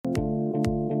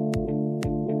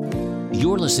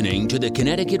You're listening to the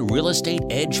Connecticut Real Estate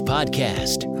Edge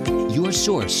podcast, your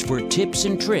source for tips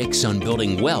and tricks on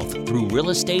building wealth through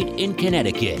real estate in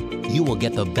Connecticut. You will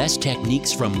get the best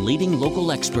techniques from leading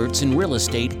local experts in real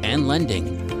estate and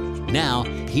lending. Now,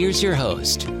 here's your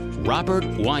host, Robert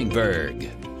Weinberg.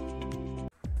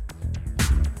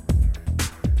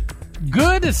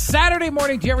 Good Saturday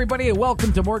morning to everybody, and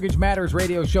welcome to Mortgage Matters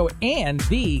Radio Show and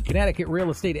the Connecticut Real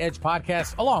Estate Edge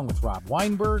podcast, along with Rob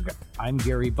Weinberg. I'm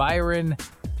Gary Byron.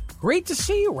 Great to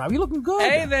see you, Rob. You looking good?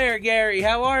 Hey there, Gary.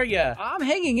 How are you? I'm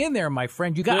hanging in there, my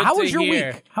friend. How was your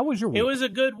week? How was your week? It was a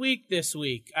good week this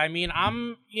week. I mean,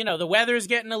 the weather's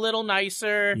getting a little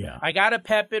nicer. Yeah. I got a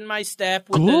pep in my step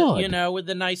with with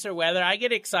the nicer weather. I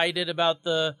get excited about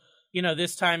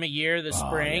this time of year, the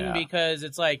spring, because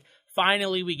it's like,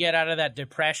 finally, we get out of that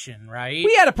depression, right?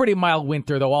 We had a pretty mild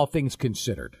winter, though, all things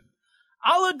considered.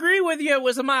 I'll agree with you. It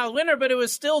was a mild winter, but it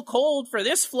was still cold for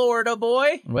this Florida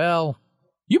boy. Well,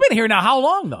 you've been here now how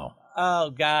long, though?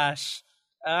 Oh, gosh.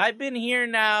 I've been here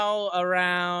now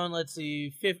around,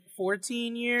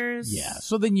 14 years. Yeah,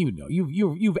 so then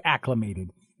you've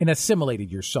acclimated and assimilated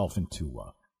yourself into...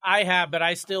 I have, but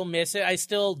I still miss it. I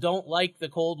still don't like the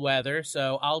cold weather,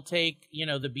 so I'll take,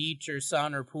 the beach or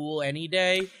sun or pool any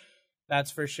day.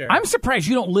 That's for sure. I'm surprised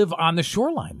you don't live on the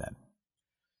shoreline then.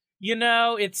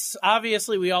 It's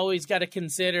obviously we always got to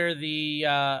consider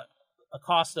the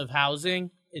cost of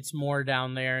housing. It's more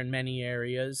down there in many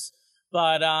areas.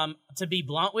 But to be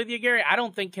blunt with you, Gary, I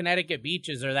don't think Connecticut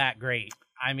beaches are that great.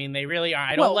 I mean, they really are.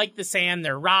 I don't like the sand.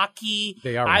 They're rocky.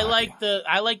 They are rocky.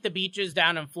 I like the beaches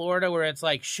down in Florida where it's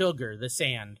like sugar, the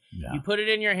sand. Yeah. You put it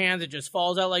in your hands, it just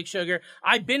falls out like sugar.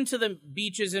 I've been to the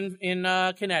beaches in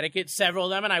Connecticut, several of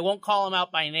them, and I won't call them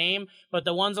out by name, but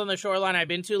the ones on the shoreline I've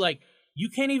been to, like, you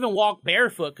can't even walk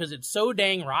barefoot because it's so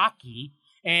dang rocky.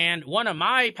 And one of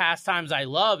my pastimes I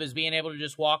love is being able to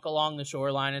just walk along the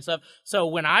shoreline and stuff. So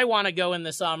when I want to go in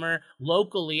the summer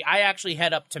locally, I actually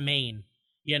head up to Maine.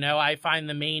 I find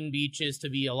the Maine beaches to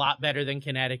be a lot better than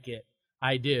Connecticut.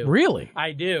 I do. Really?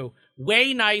 I do.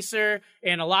 Way nicer,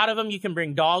 and a lot of them you can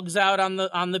bring dogs out on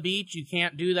the beach. You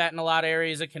can't do that in a lot of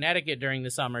areas of Connecticut during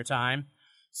the summertime.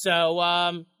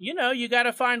 So, you got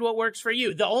to find what works for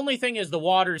you. The only thing is the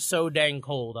water's so dang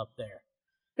cold up there.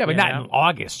 Yeah, but not in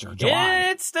August or July.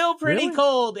 It's still pretty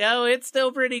cold. Oh, it's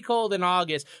still pretty cold in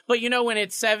August. But, when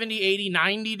it's 70, 80,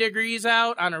 90 degrees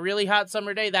out on a really hot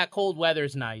summer day, that cold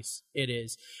weather's nice. It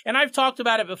is. And I've talked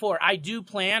about it before. I do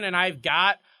plan, and I've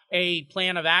got a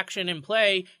plan of action in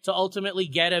play to ultimately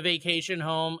get a vacation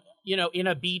home, in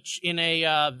a beach, in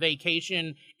a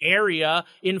vacation area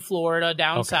in Florida,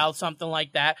 down south, something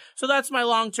like that. So that's my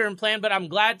long-term plan, but I'm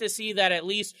glad to see that at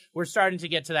least we're starting to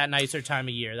get to that nicer time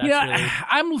of year.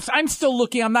 I'm still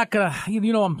looking. I'm not going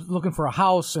to, I'm looking for a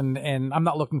house, and I'm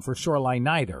not looking for shoreline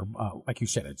either. Like you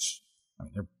said,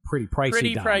 they're pretty pricey.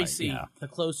 Pretty pricey, the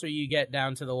closer you get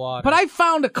down to the water. But I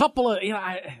found a couple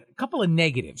of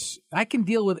negatives. I can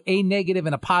deal with a negative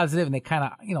and a positive, and they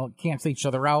kind of, cancel each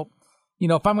other out.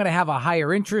 If I'm going to have a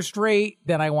higher interest rate,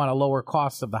 then I want a lower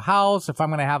cost of the house. If I'm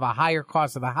going to have a higher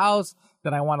cost of the house,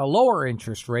 then I want a lower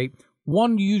interest rate.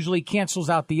 One usually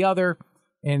cancels out the other,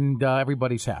 and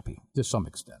everybody's happy to some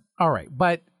extent. All right.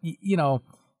 But,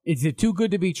 is it too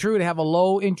good to be true to have a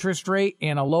low interest rate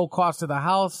and a low cost of the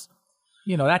house?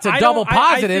 That's a double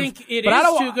positive. I think it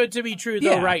is too good to be true,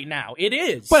 though, right now. It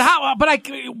is. But how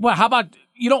about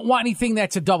you don't want anything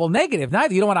that's a double negative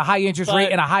neither? You don't want a high interest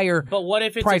rate and a higher price of the house. But what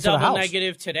if it's a double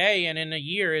negative today and in a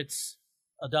year it's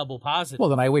a double positive? Well,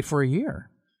 then I wait for a year.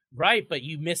 Right, but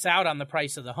you miss out on the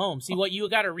price of the home. See, what you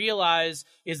got to realize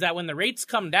is that when the rates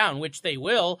come down, which they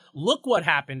will, look what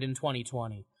happened in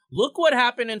 2020. Look what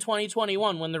happened in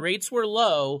 2021 when the rates were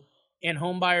low and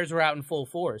home buyers were out in full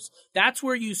force. That's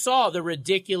where you saw the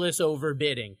ridiculous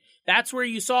overbidding. That's where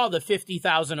you saw the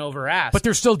 $50,000 over ask. But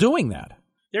they're still doing that.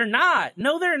 They're not.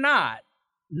 No, they're not.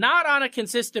 Not on a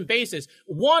consistent basis.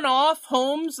 One-off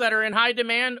homes that are in high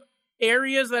demand,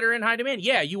 areas that are in high demand,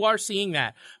 yeah, you are seeing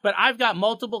that. But I've got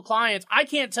multiple clients. I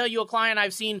can't tell you a client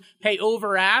I've seen pay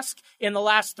over ask in the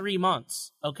last 3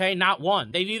 months, okay? Not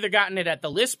one. They've either gotten it at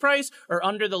the list price or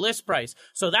under the list price.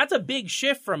 So that's a big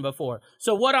shift from before.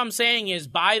 So what I'm saying is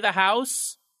buy the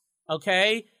house,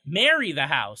 okay? Marry the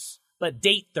house, but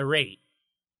date the rate.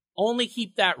 Only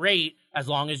keep that rate as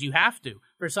long as you have to.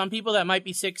 For some people, that might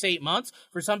be 6-8 months.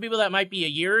 For some people, that might be a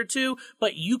year or two.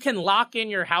 But you can lock in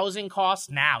your housing costs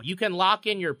now. You can lock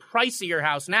in your price of your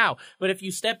house now. But if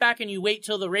you step back and you wait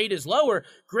till the rate is lower,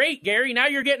 great, Gary. Now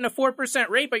you're getting a 4%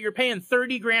 rate, but you're paying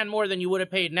 $30,000 more than you would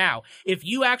have paid now. If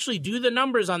you actually do the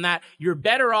numbers on that, you're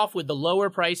better off with the lower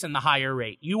price and the higher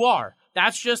rate. You are.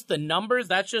 That's just the numbers.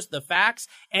 That's just the facts.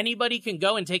 Anybody can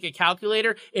go and take a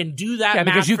calculator and do that math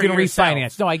because you for can yourself.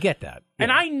 refinance. No, I get that. Yeah.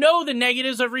 And I know the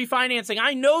negatives of refinancing.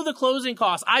 I know the closing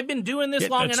costs. I've been doing this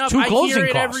long enough. I hear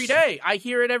it every day. I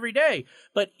hear it every day.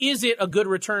 But is it a good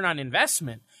return on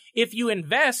investment? If you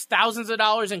invest thousands of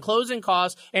dollars in closing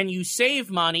costs and you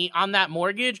save money on that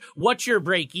mortgage, what's your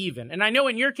break even? And I know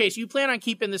in your case, you plan on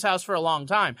keeping this house for a long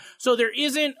time. So there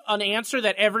isn't an answer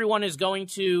that everyone is going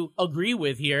to agree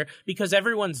with here because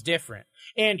everyone's different.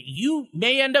 And you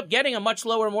may end up getting a much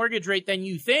lower mortgage rate than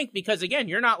you think because, again,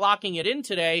 you're not locking it in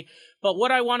today. But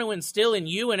what I want to instill in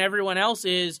you and everyone else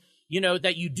is,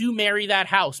 that you do marry that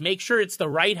house. Make sure it's the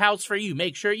right house for you.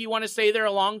 Make sure you want to stay there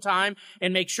a long time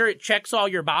and make sure it checks all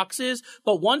your boxes.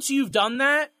 But once you've done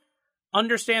that,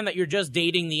 understand that you're just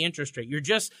dating the interest rate. You're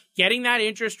just getting that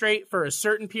interest rate for a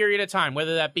certain period of time,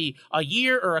 whether that be a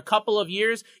year or a couple of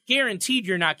years. Guaranteed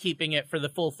you're not keeping it for the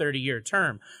full 30-year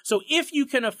term. So if you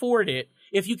can afford it,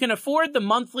 if you can afford the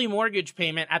monthly mortgage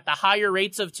payment at the higher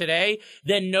rates of today,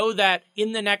 then know that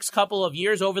in the next couple of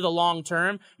years over the long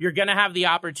term, you're going to have the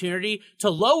opportunity to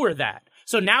lower that.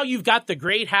 So now you've got the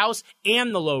great house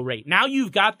and the low rate. Now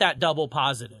you've got that double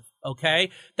positive.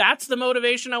 Okay. That's the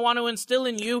motivation I want to instill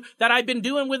in you that I've been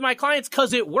doing with my clients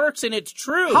because it works and it's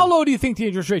true. How low do you think the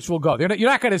interest rates will go? You're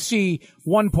not going to see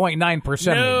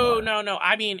 1.9%. No.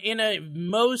 I mean, in a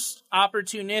most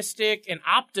opportunistic and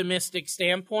optimistic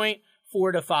standpoint,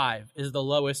 4 to 5 is the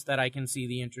lowest that I can see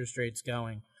the interest rates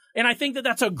going. And I think that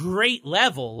that's a great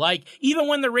level. Like, even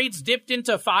when the rates dipped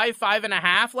into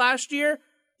 5.5 last year,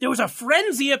 there was a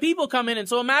frenzy of people coming in.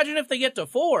 So imagine if they get to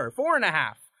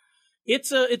 4.5.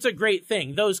 It's a great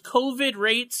thing. Those COVID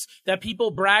rates that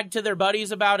people brag to their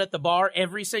buddies about at the bar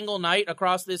every single night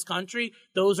across this country,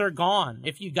 those are gone.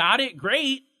 If you got it,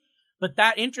 great. But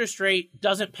that interest rate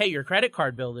doesn't pay your credit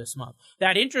card bill this month.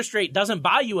 That interest rate doesn't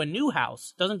buy you a new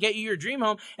house, doesn't get you your dream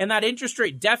home, and that interest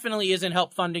rate definitely isn't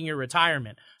help funding your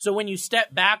retirement. So when you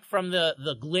step back from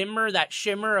the glimmer, that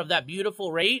shimmer of that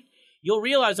beautiful rate, you'll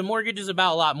realize a mortgage is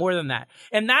about a lot more than that.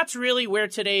 And that's really where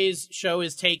today's show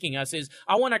is taking us, is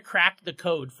I want to crack the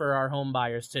code for our home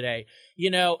buyers today.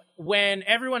 When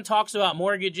everyone talks about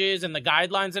mortgages and the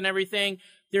guidelines and everything,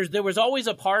 there was always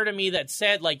a part of me that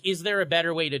said, like, is there a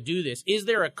better way to do this? Is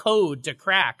there a code to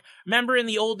crack? Remember in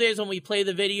the old days when we play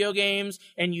the video games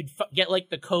and you'd get like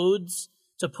the codes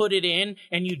to put it in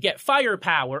and you'd get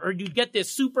firepower or you'd get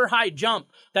this super high jump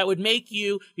that would make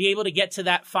you be able to get to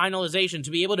that finalization,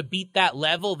 to be able to beat that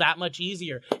level that much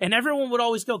easier. And everyone would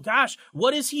always go, gosh,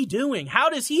 what is he doing? How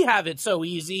does he have it so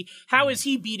easy? How is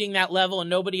he beating that level and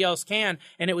nobody else can?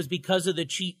 And it was because of the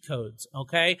cheat codes.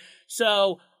 Okay.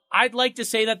 So I'd like to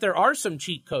say that there are some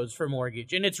cheat codes for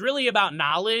mortgage, and it's really about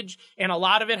knowledge, and a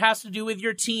lot of it has to do with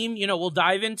your team. We'll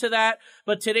dive into that.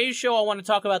 But today's show, I want to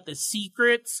talk about the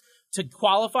secrets to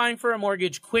qualifying for a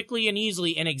mortgage quickly and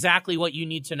easily and exactly what you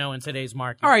need to know in today's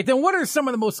market. All right, then what are some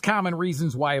of the most common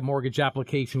reasons why a mortgage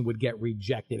application would get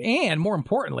rejected? And more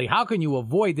importantly, how can you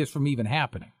avoid this from even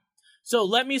happening? So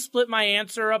let me split my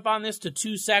answer up on this to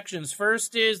two sections.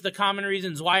 First is the common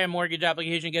reasons why a mortgage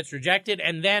application gets rejected.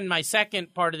 And then my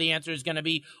second part of the answer is going to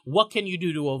be, what can you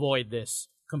do to avoid this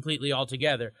completely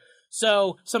altogether?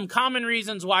 So some common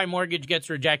reasons why mortgage gets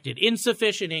rejected.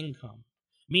 Insufficient income,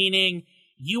 meaning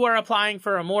you are applying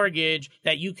for a mortgage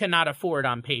that you cannot afford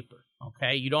on paper.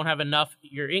 Okay, you don't have enough,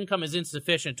 your income is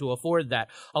insufficient to afford that.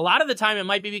 A lot of the time it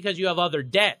might be because you have other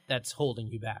debt that's holding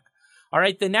you back. All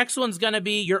right, the next one's going to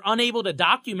be you're unable to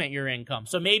document your income.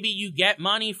 So maybe you get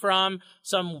money from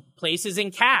some places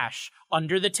in cash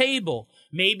under the table.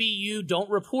 Maybe you don't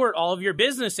report all of your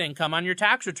business income on your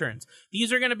tax returns.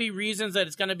 These are going to be reasons that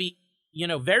it's going to be,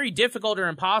 very difficult or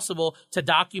impossible to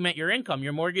document your income.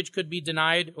 Your mortgage could be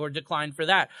denied or declined for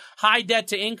that. High debt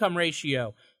to income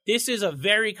ratio. This is a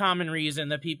very common reason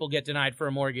that people get denied for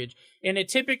a mortgage. And it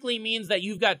typically means that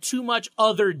you've got too much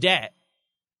other debt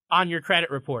on your credit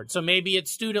report. So maybe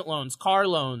it's student loans, car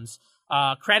loans,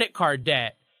 credit card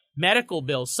debt, medical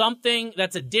bills, something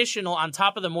that's additional on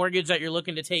top of the mortgage that you're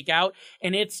looking to take out.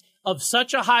 And it's of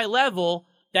such a high level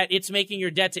that it's making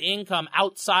your debt to income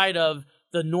outside of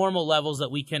the normal levels that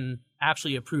we can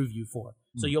actually approve you for.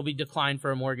 So you'll be declined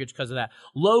for a mortgage because of that.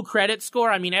 Low credit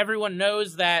score. I mean, everyone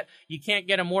knows that you can't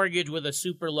get a mortgage with a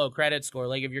super low credit score.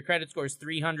 Like if your credit score is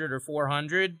 300 or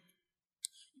 400,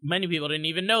 many people didn't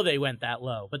even know they went that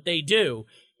low, but they do.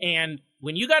 And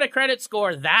when you got a credit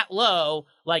score that low,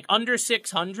 like under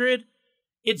 600,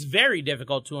 it's very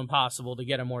difficult to impossible to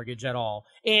get a mortgage at all.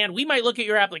 And we might look at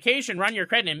your application, run your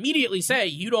credit, and immediately say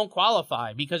you don't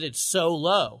qualify because it's so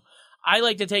low. I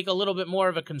like to take a little bit more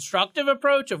of a constructive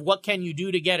approach of what can you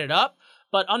do to get it up.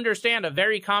 But understand, a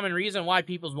very common reason why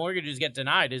people's mortgages get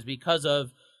denied is because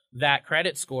of that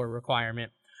credit score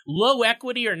requirement. Low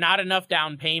equity or not enough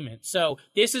down payment. So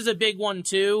this is a big one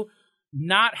too.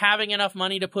 Not having enough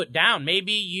money to put down.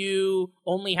 Maybe you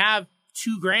only have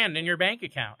 $2,000 in your bank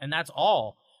account and that's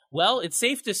all. Well, it's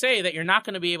safe to say that you're not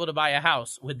going to be able to buy a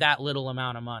house with that little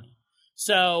amount of money.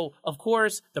 So, of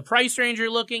course, the price range you're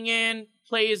looking in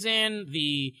plays in,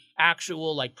 the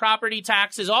actual like property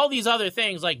taxes, all these other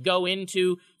things like go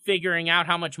into figuring out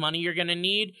how much money you're going to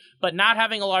need, but not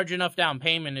having a large enough down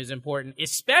payment is important,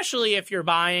 especially if you're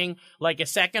buying like a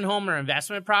second home or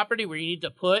investment property where you need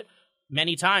to put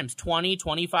many times 20,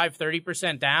 25,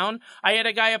 30% down. I had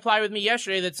a guy apply with me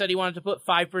yesterday that said he wanted to put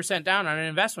 5% down on an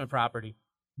investment property.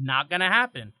 Not going to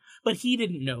happen. But he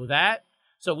didn't know that,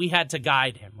 so we had to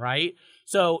guide him, right?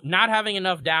 So not having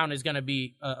enough down is going to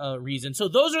be a reason. So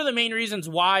those are the main reasons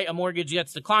why a mortgage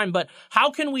gets declined. But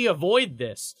how can we avoid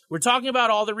this? We're talking about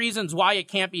all the reasons why it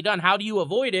can't be done. How do you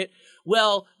avoid it?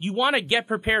 Well, you want to get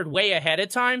prepared way ahead of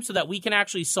time so that we can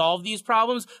actually solve these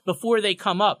problems before they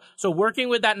come up. So working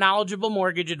with that knowledgeable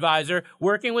mortgage advisor,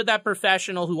 working with that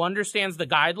professional who understands the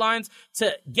guidelines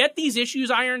to get these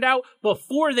issues ironed out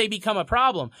before they become a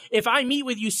problem. If I meet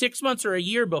with you 6 months or a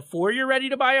year before you're ready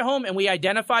to buy a home and we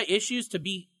identify issues to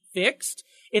be fixed,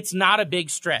 it's not a big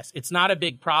stress. It's not a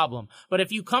big problem. But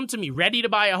if you come to me ready to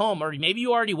buy a home, or maybe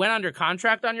you already went under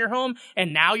contract on your home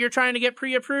and now you're trying to get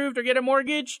pre-approved or get a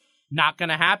mortgage, not going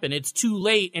to happen. It's too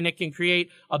late and it can create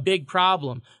a big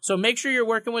problem. So make sure you're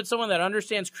working with someone that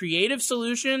understands creative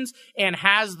solutions and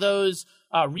has those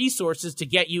resources to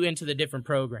get you into the different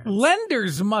programs.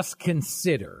 Lenders must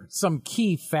consider some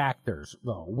key factors,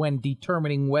 though, when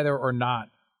determining whether or not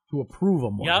to approve a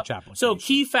mortgage application. So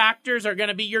key factors are going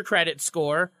to be your credit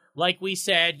score. Like we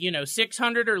said,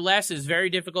 600 or less is very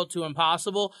difficult to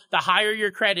impossible. The higher your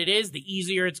credit is, the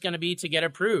easier it's going to be to get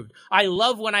approved. I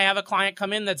love when I have a client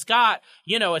come in that's got,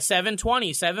 a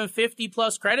 720, 750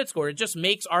 plus credit score. It just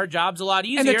makes our jobs a lot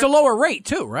easier. And it's a lower rate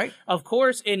too, right? Of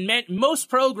course, in most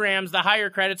programs, the higher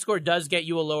credit score does get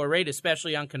you a lower rate,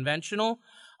 especially on conventional.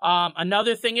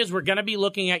 Another thing is we're going to be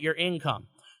looking at your income.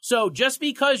 So just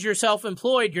because you're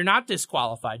self-employed, you're not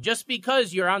disqualified. Just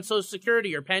because you're on Social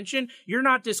Security or pension, you're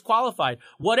not disqualified.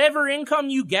 Whatever income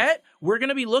you get, we're going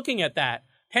to be looking at that.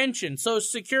 Pension, Social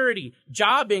Security,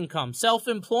 job income,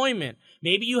 self-employment.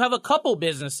 Maybe you have a couple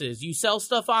businesses. You sell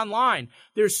stuff online.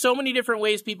 There's so many different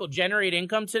ways people generate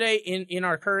income today in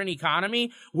our current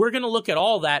economy. We're going to look at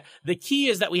all that. The key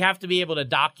is that we have to be able to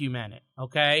document it,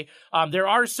 okay? There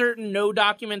are certain no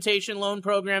documentation loan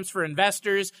programs for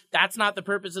investors. That's not the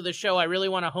purpose of the show. I really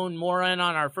want to hone more in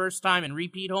on our first time and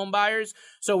repeat home buyers.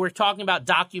 So we're talking about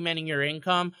documenting your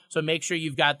income. So make sure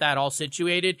you've got that all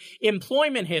situated.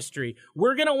 Employment history.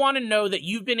 We're going to want to know that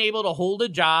you've been able to hold a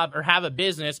job or have a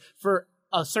business for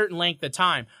a certain length of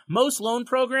time. Most loan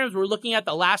programs, we're looking at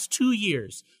the last 2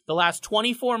 years, the last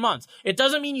 24 months. It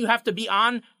doesn't mean you have to be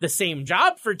on the same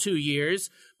job for 2 years,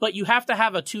 but you have to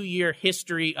have a 2-year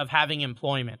history of having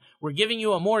employment. We're giving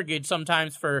you a mortgage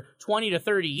sometimes for 20 to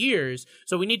 30 years,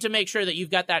 so we need to make sure that you've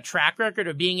got that track record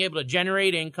of being able to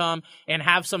generate income and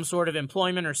have some sort of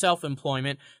employment or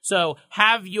self-employment. So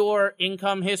have your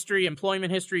income history,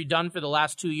 employment history done for the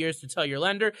last 2 years to tell your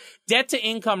lender. Debt to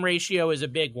income ratio is a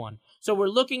big one. So we're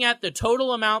looking at the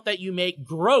total amount that you make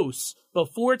gross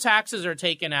before taxes are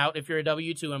taken out if you're a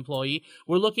W-2 employee.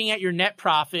 We're looking at your net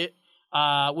profit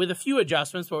with a few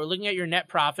adjustments, but we're looking at your net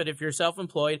profit if you're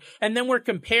self-employed. And then we're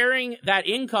comparing that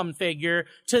income figure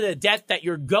to the debt that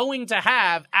you're going to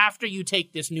have after you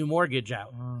take this new mortgage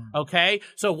out. Okay?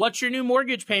 So what's your new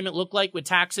mortgage payment look like with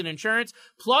tax and insurance?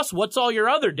 Plus, what's all your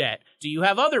other debt? Do you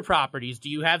have other properties? Do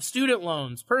you have student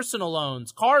loans, personal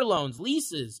loans, car loans,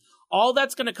 leases? All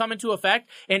that's going to come into effect.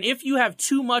 And if you have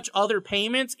too much other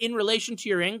payments in relation to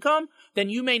your income, then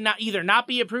you may not either not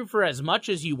be approved for as much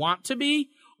as you want to be,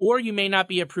 or you may not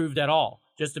be approved at all,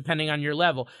 just depending on your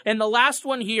level. And the last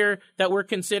one here that we're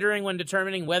considering when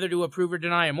determining whether to approve or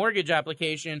deny a mortgage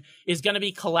application is going to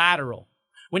be collateral.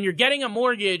 When you're getting a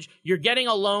mortgage, you're getting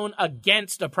a loan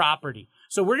against a property.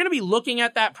 So we're going to be looking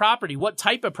at that property. What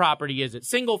type of property is it?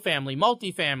 Single family,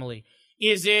 multifamily?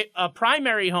 Is it a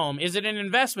primary home? Is it an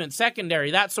investment,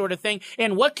 secondary, that sort of thing?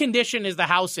 And what condition is the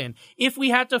house in? If we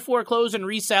had to foreclose and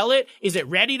resell it, is it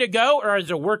ready to go, or is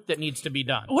there work that needs to be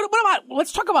done? What about,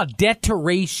 let's talk about debt to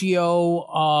ratio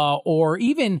or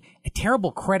even a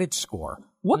terrible credit score.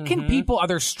 What can people, are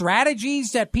there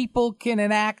strategies that people can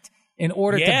enact in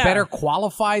order to better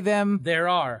qualify them? There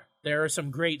are. There are some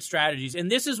great strategies.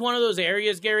 And this is one of those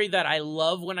areas, Gary, that I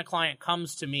love when a client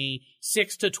comes to me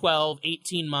 6 to 12,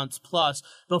 18 months plus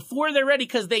before they're ready,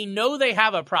 because they know they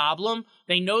have a problem.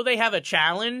 They know they have a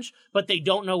challenge, but they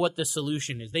don't know what the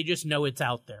solution is. They just know it's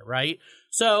out there, right?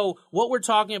 So what we're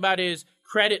talking about is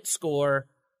credit score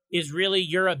is really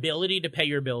your ability to pay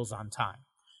your bills on time.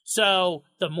 So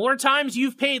the more times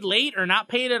you've paid late or not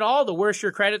paid at all, the worse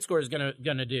your credit score is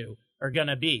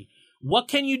gonna be. What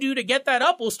can you do to get that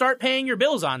up? Well, start paying your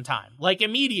bills on time. Like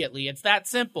immediately. It's that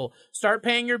simple. Start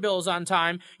paying your bills on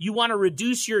time. You want to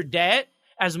reduce your debt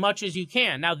as much as you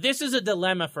can. Now, this is a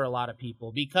dilemma for a lot of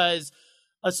people because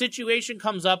a situation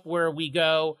comes up where we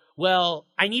go, well,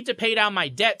 I need to pay down my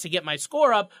debt to get my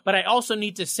score up, but I also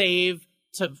need to save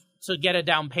to get a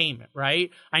down payment,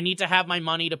 right? I need to have my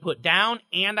money to put down,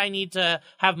 and I need to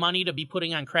have money to be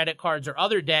putting on credit cards or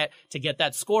other debt to get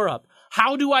that score up.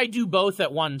 How do I do both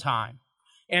at one time?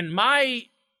 And my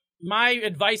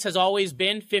advice has always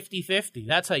been 50-50.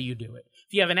 That's how you do it.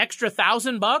 If you have an extra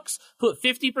 $1,000, put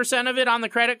 50% of it on the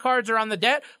credit cards or on the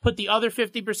debt, put the other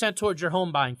 50% towards your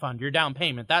home buying fund, your down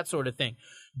payment, that sort of thing.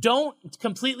 Don't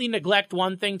completely neglect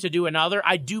one thing to do another.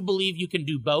 I do believe you can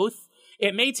do both.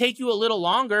 It may take you a little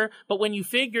longer, but when you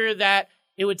figure that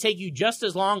it would take you just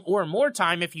as long or more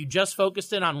time if you just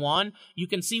focused in on one, you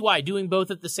can see why doing both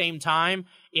at the same time,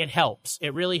 it helps.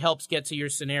 It really helps get to your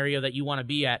scenario that you want to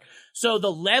be at. So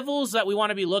the levels that we want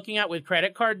to be looking at with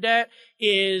credit card debt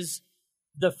is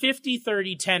the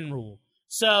 50-30-10 rule.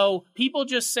 So people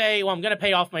just say, well, I'm going to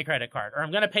pay off my credit card, or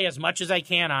I'm going to pay as much as I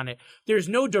can on it. There's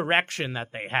no direction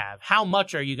that they have. How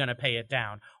much are you going to pay it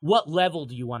down? What level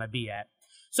do you want to be at?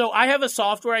 So I have a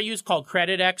software I use called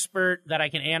Credit Expert that I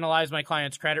can analyze my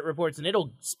clients' credit reports, and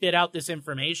it'll spit out this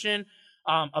information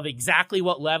of exactly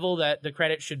what level that the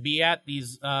credit should be at,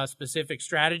 these specific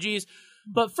strategies.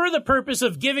 But for the purpose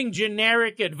of giving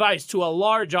generic advice to a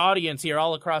large audience here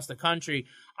all across the country,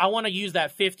 I want to use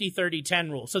that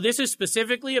 50-30-10 rule. So this is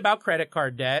specifically about credit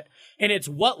card debt, and it's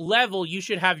what level you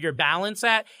should have your balance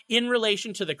at in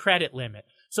relation to the credit limit.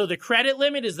 So the credit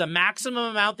limit is the maximum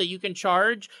amount that you can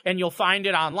charge, and you'll find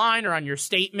it online or on your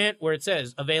statement where it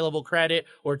says available credit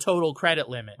or total credit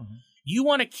limit. Mm-hmm. You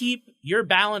want to keep your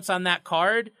balance on that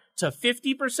card to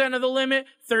 50% of the limit,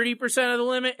 30% of the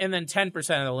limit, and then 10%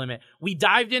 of the limit. We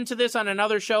dived into this on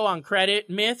another show on credit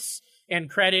myths and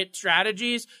credit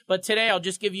strategies, but today I'll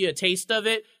just give you a taste of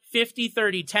it.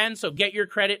 50-30-10, so get your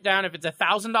credit down. If it's a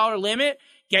 $1,000 limit,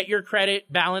 get your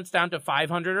credit balance down to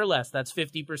 500 or less. That's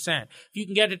 50%. If you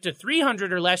can get it to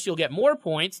 300 or less, you'll get more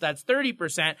points. That's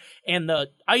 30%. And the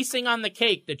icing on the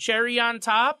cake, the cherry on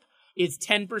top, is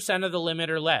 10% of the limit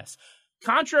or less.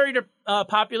 Contrary to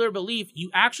popular belief, you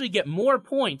actually get more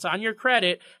points on your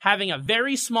credit having a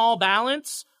very small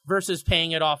balance versus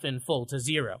paying it off in full to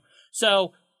zero.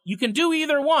 So you can do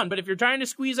either one, but if you're trying to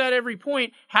squeeze out every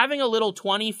point, having a little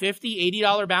 $20, $50,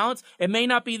 $80 balance, it may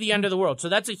not be the end of the world. So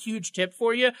that's a huge tip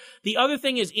for you. The other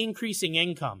thing is increasing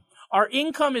income. Our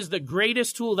income is the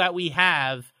greatest tool that we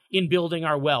have in building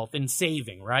our wealth and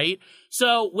saving, right?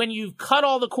 So when you've cut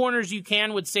all the corners you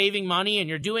can with saving money and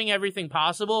you're doing everything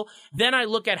possible, then I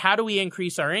look at how do we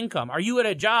increase our income? Are you at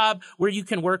a job where you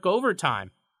can work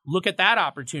overtime? Look at that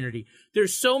opportunity.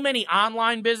 There's so many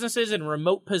online businesses and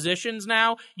remote positions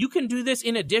now. You can do this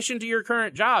in addition to your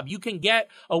current job. You can get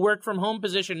a work from home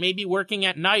position, maybe working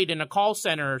at night in a call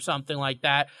center or something like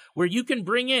that, where you can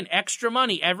bring in extra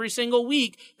money every single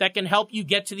week that can help you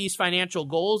get to these financial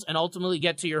goals and ultimately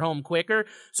get to your home quicker.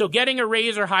 So getting a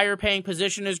raise or higher paying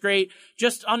position is great.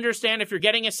 Just understand if you're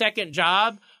getting a second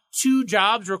job, 2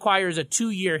 jobs requires a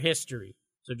 2-year history.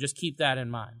 So just keep that in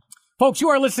mind. Folks, you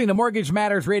are listening to Mortgage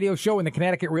Matters Radio Show and the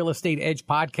Connecticut Real Estate Edge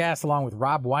podcast, along with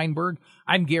Rob Weinberg.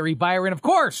 I'm Gary Byron. Of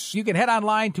course, you can head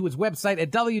online to his website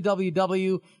at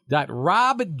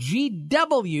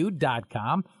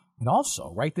www.robgw.com. And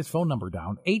also, write this phone number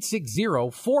down,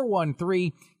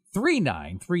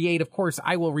 860-413-3938. Of course,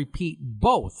 I will repeat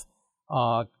both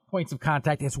points of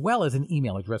contact as well as an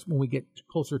email address when we get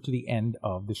closer to the end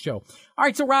of the show. All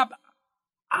right, so Rob,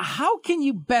 how can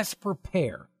you best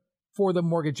prepare for the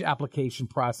mortgage application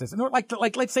process, and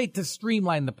let's say to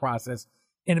streamline the process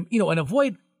and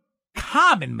avoid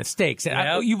common mistakes?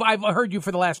 Yep. I've heard you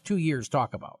for the last 2 years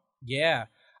talk about. Yeah,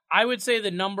 I would say the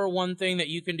number one thing that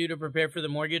you can do to prepare for the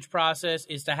mortgage process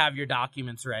is to have your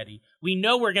documents ready. We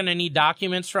know we're going to need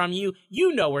documents from you.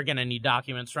 You know we're going to need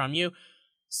documents from you.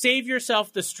 Save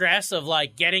yourself the stress of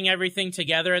getting everything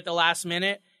together at the last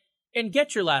minute, and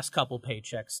get your last couple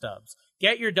paycheck stubs.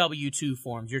 Get your W-2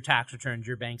 forms, your tax returns,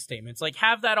 your bank statements.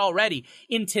 Have that all ready.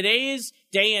 In today's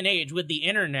day and age with the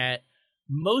internet,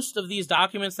 most of these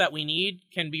documents that we need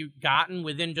can be gotten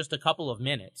within just a couple of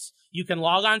minutes. You can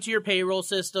log onto your payroll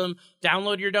system,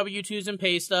 download your W-2s and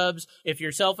pay stubs. If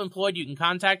you're self-employed, you can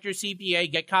contact your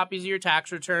CPA, get copies of your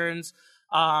tax returns.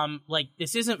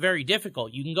 This isn't very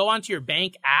difficult. You can go onto your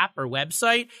bank app or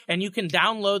website and you can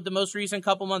download the most recent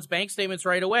couple months bank statements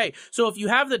right away. So if you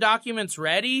have the documents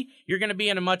ready, you're going to be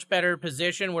in a much better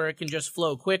position where it can just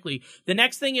flow quickly. The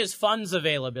next thing is funds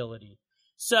availability.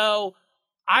 So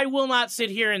I will not sit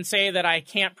here and say that I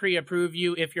can't pre-approve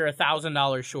you if you're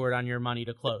 $1,000 short on your money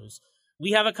to close.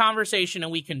 We have a conversation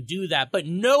and we can do that, but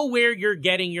know where you're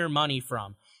getting your money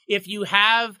from. If you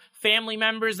have family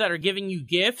members that are giving you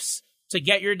gifts to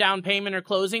get your down payment or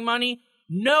closing money,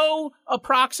 know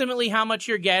approximately how much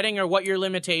you're getting or what your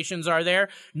limitations are there.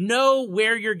 Know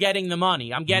where you're getting the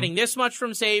money. I'm getting this much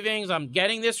from savings. I'm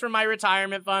getting this from my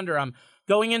retirement fund, or I'm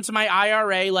going into my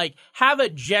IRA. Like, have a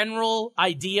general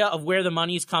idea of where the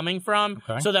money's coming from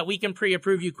so that we can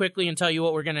pre-approve you quickly and tell you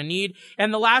what we're going to need.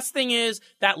 And the last thing is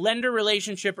that lender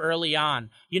relationship early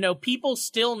on. You know, people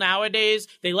still nowadays,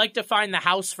 they like to find the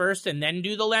house first and then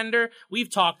do the lender. We've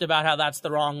talked about how that's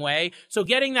the wrong way. So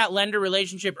getting that lender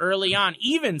relationship early on,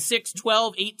 even 6,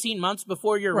 12, 18 months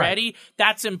before you're ready,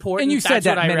 that's important. And you said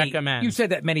that I recommend. You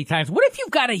said that many times. What if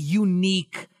you've got a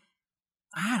unique,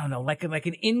 I don't know, like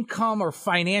an income or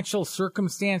financial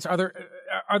circumstance? Are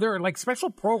there like special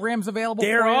programs available?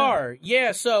 There for you? are.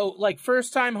 Yeah. So like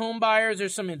first time home buyers,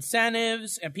 there's some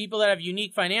incentives, and people that have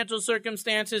unique financial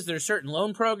circumstances, there's certain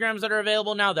loan programs that are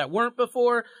available now that weren't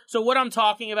before. So what I'm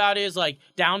talking about is like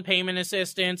down payment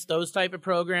assistance, those type of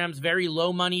programs, very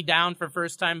low money down for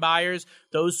first time buyers.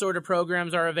 Those sort of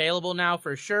programs are available now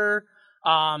for sure.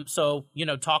 So, you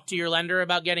know, talk to your lender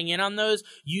about getting in on those.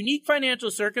 Unique financial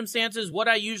circumstances, what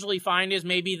I usually find is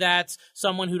maybe that's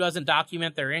someone who doesn't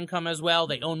document their income as well.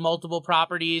 They own multiple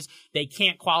properties. They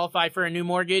can't qualify for a new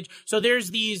mortgage. So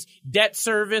there's these debt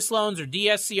service loans or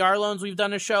DSCR loans we've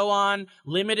done a show on,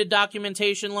 limited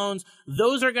documentation loans.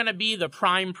 Those are going to be the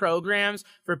prime programs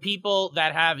for people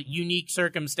that have unique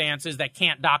circumstances that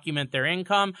can't document their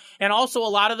income. And also a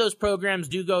lot of those programs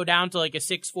do go down to like a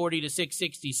 640 to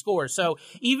 660 score. So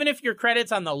even if your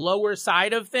credit's on the lower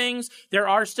side of things, there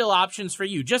are still options for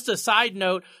you. Just a side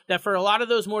note that for a lot of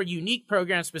those more unique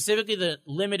programs, specifically the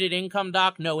limited income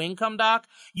doc, no income doc,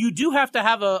 you do have to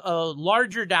have a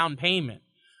larger down payment.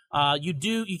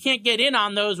 You can't get in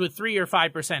on those with 3 or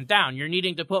 5% down. You're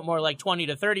needing to put more like 20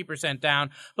 to 30% down.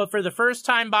 But for the first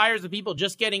time buyers, the people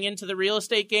just getting into the real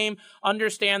estate game,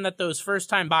 understand that those first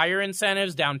time buyer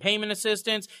incentives, down payment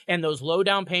assistance, and those low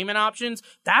down payment options,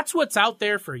 that's what's out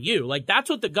there for you. Like that's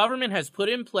what the government has put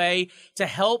in play to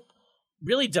help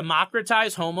really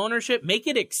democratize home ownership, make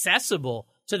it accessible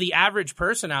to the average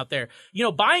person out there. You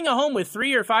know, buying a home with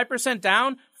 3 or 5%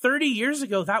 down 30 years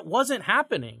ago, that wasn't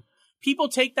happening. People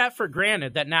take that for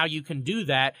granted that now you can do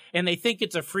that, and they think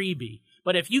it's a freebie.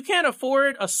 But if you can't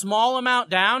afford a small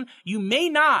amount down, you may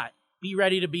not be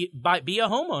ready to be a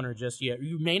homeowner just yet.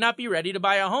 You may not be ready to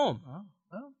buy a home. Well,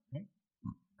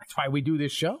 that's why we do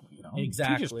this show. You know,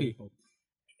 exactly. Teaches people.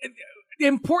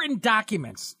 Important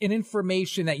documents and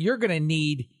information that you're going to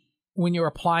need when you're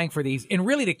applying for these, and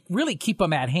really keep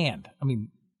them at hand. I mean,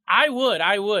 I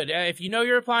would. If you know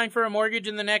you're applying for a mortgage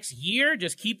in the next year,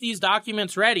 just keep these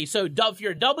documents ready. So if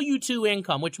you're W-2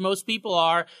 income, which most people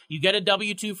are, you get a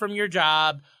W-2 from your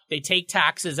job, they take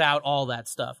taxes out, all that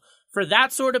stuff. For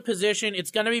that sort of position,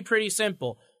 it's going to be pretty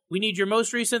simple. We need your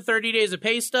most recent 30 days of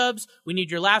pay stubs. We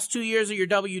need your last 2 years of your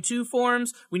W-2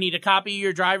 forms. We need a copy of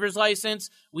your driver's license.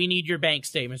 We need your bank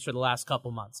statements for the last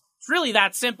couple months. It's really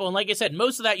that simple. And like I said,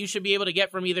 most of that you should be able to get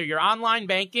from either your online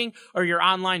banking or your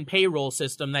online payroll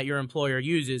system that your employer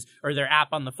uses or their app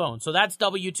on the phone. So that's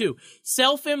W-2.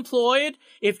 Self-employed,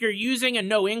 if you're using a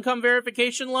no income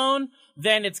verification loan,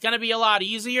 then it's going to be a lot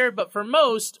easier. But for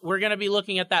most, we're going to be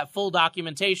looking at that full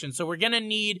documentation. So we're going to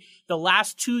need the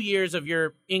last 2 years of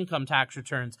your income tax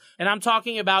returns. And I'm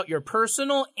talking about your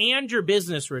personal and your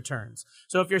business returns.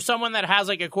 So if you're someone that has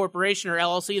like a corporation or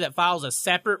LLC that files a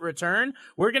separate return,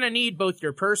 we're going to need both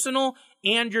your personal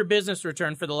and your business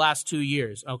return for the last 2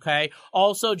 years. Okay.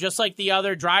 Also, just like the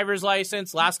other, driver's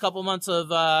license, last couple months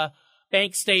of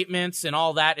bank statements and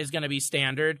all that is going to be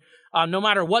standard. No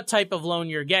matter what type of loan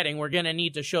you're getting, we're going to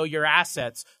need to show your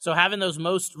assets. So having those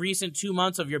most recent 2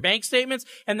 months of your bank statements,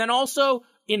 and then also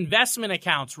investment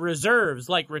accounts, reserves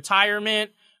like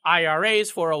retirement,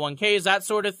 IRAs, 401ks, that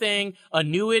sort of thing,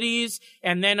 annuities,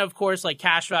 and then, of course, like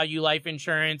cash value life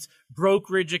insurance,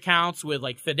 brokerage accounts with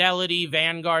like Fidelity,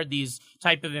 Vanguard, these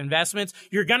type of investments,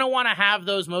 you're going to want to have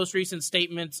those most recent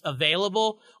statements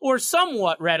available or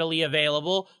somewhat readily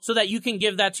available so that you can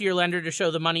give that to your lender to show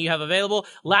the money you have available.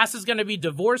 Last is going to be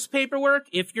divorce paperwork.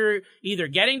 If you're either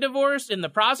getting divorced in the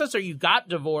process or you got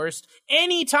divorced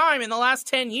anytime in the last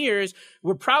 10 years,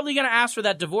 we're probably going to ask for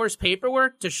that divorce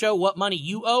paperwork to show what money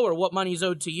you owe or what money is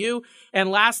owed to you. And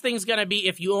last thing's going to be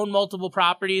if you own multiple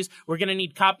properties, we're going to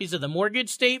need copies of the mortgage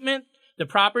statement, the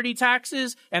property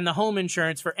taxes, and the home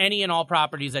insurance for any and all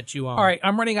properties that you own. All right,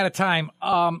 I'm running out of time.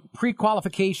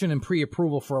 Pre-qualification and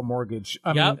pre-approval for a mortgage.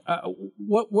 I mean,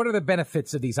 what are the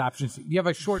benefits of these options? Do you have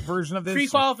a short version of this?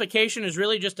 Pre-qualification is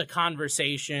really just a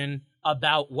conversation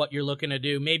about what you're looking to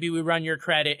do. Maybe we run your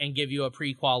credit and give you a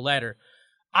pre-qual letter.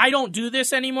 I don't do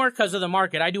this anymore because of the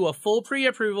market. I do a full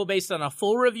pre-approval based on a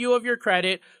full review of your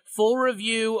credit, full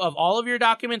review of all of your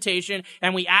documentation,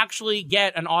 and we actually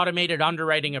get an automated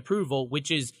underwriting approval,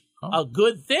 which is a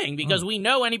good thing because we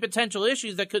know any potential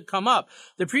issues that could come up.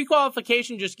 The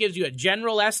pre-qualification just gives you a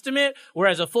general estimate,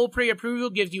 whereas a full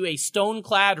pre-approval gives you a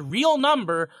stone-clad real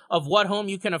number of what home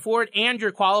you can afford and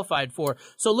you're qualified for.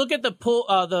 So look at the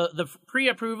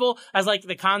pre-approval as like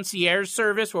the concierge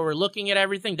service where we're looking at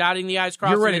everything, dotting the I's,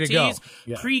 crossing the T's. You're ready to go.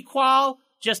 Yeah. Pre-qual,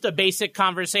 just a basic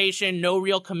conversation, no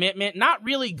real commitment, not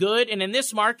really good, and in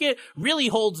this market, really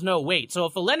holds no weight. So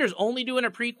if a lender's only doing a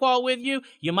pre-qual with you,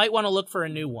 you might want to look for a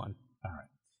new one. All right.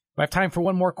 We have time for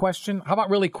one more question. How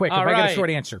about really quick, if I get a short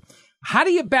answer? How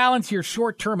do you balance your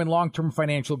short-term and long-term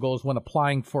financial goals when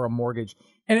applying for a mortgage?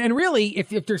 And really, if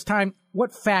there's time,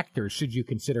 what factors should you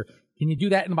consider? Can you do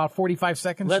that in about 45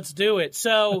 seconds? Let's do it.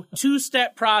 So,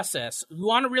 two-step process. You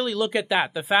want to really look at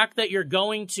that. The fact that you're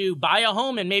going to buy a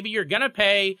home and maybe you're going to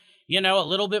pay, a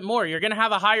little bit more. You're going to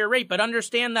have a higher rate, but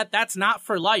understand that that's not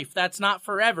for life. That's not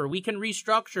forever. We can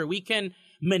restructure. We can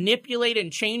manipulate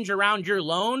and change around your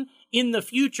loan in the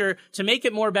future to make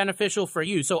it more beneficial for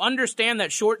you. So understand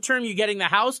that short term you're getting the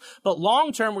house, but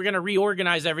long term we're going to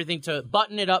reorganize everything to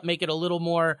button it up, make it a little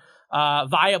more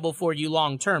viable for you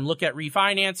long term. Look at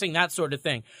refinancing, that sort of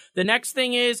thing. The next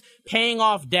thing is paying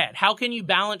off debt. How can you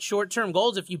balance short term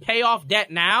goals? If you pay off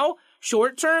debt now,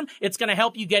 short term, it's going to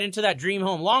help you get into that dream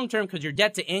home long term because your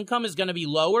debt to income is going to be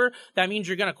lower. That means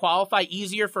you're going to qualify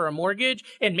easier for a mortgage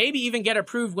and maybe even get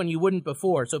approved when you wouldn't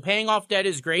before. So paying off debt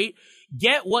is great.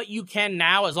 Get what you can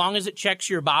now as long as it checks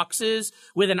your boxes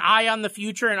with an eye on the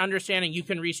future and understanding you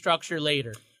can restructure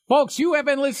later. Folks, you have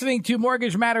been listening to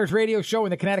Mortgage Matters Radio Show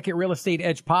and the Connecticut Real Estate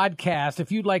Edge podcast. If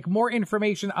you'd like more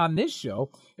information on this show,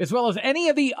 as well as any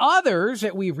of the others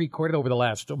that we've recorded over the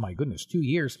last, 2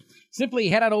 years, simply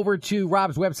head on over to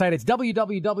Rob's website. It's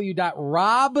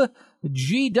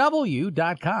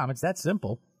www.robgw.com. It's that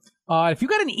simple. If you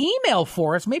got an email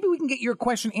for us, maybe we can get your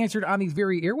question answered on these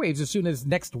very airwaves as soon as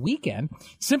next weekend.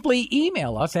 Simply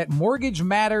email us at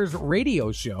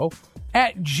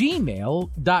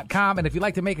mortgagemattersradioshow@gmail.com. And if you'd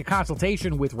like to make a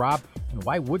consultation with Rob, and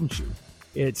why wouldn't you?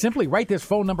 Simply write this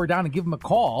phone number down and give him a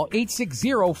call,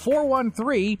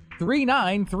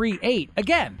 860-413-3938.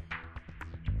 Again,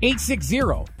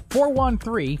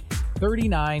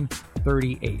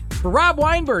 860-413-3938. For Rob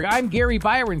Weinberg, I'm Gary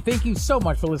Byron. Thank you so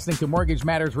much for listening to Mortgage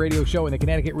Matters Radio Show and the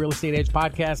Connecticut Real Estate Edge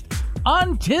podcast.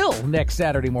 Until next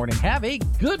Saturday morning, have a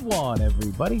good one,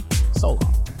 everybody. So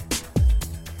long.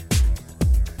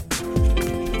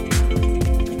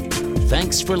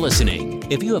 Thanks for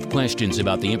listening. If you have questions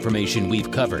about the information we've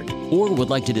covered or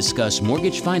would like to discuss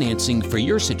mortgage financing for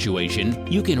your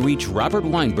situation, you can reach Robert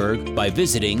Weinberg by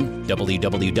visiting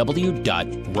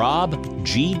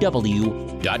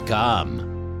www.robgw.com.